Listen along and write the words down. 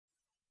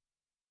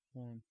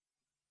1,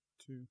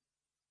 2,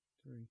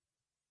 3,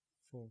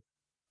 4.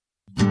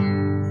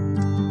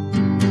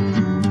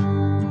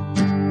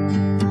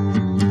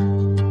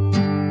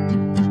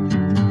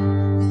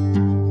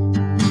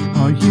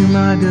 Are you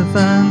my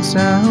divine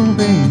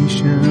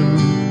salvation,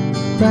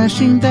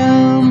 crashing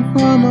down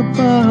from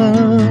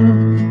above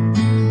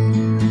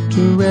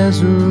to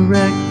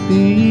resurrect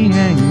the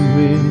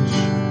anguish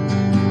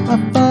I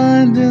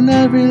find in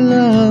every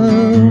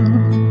love?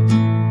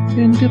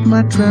 And if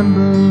my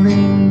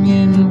trembling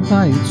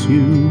invites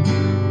you,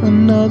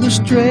 another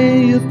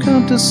stray you've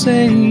come to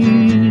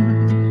save,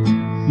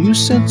 you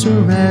sense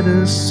a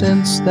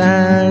reticence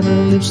that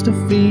lives to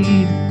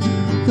feed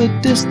the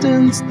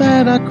distance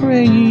that I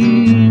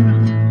crave.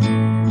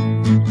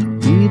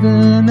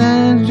 Even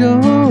as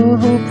your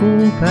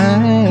hopeful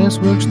past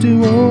works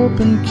to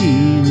open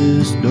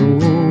keyless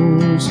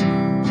doors,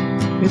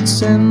 it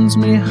sends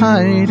me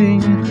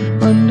hiding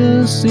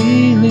under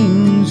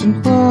ceilings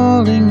and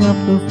crawling up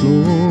the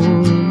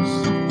floors.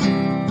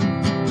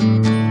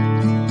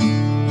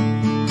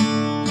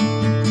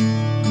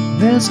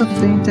 There's a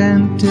faint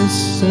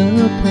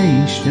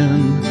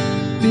anticipation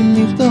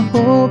beneath the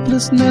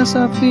hopelessness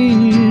I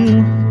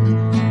feel.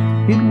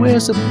 It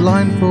wears a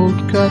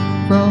blindfold cut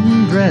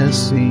from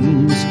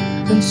dressings,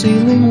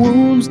 concealing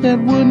wounds that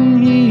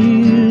wouldn't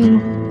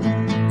heal.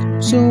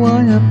 So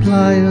I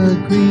apply a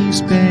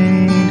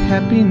grease-paint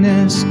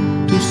happiness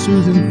to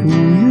soothe and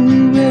fool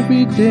you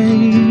every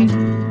day.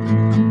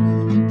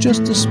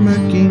 Just a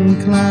smirking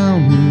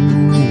clown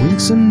who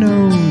winks and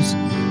knows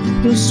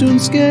he'll soon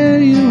scare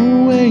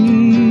you away.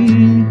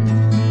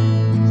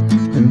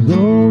 And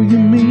though you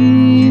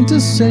mean to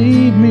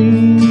save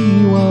me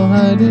while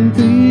hiding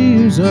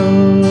fears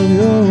of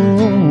your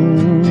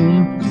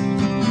own,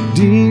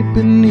 deep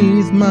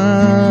beneath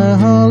my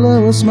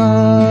hollow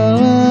smile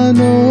I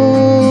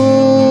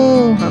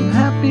know I'm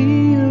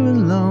happier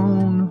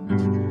alone.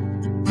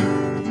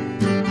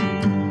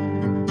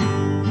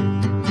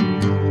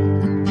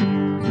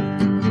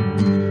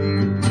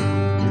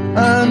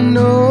 I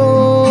know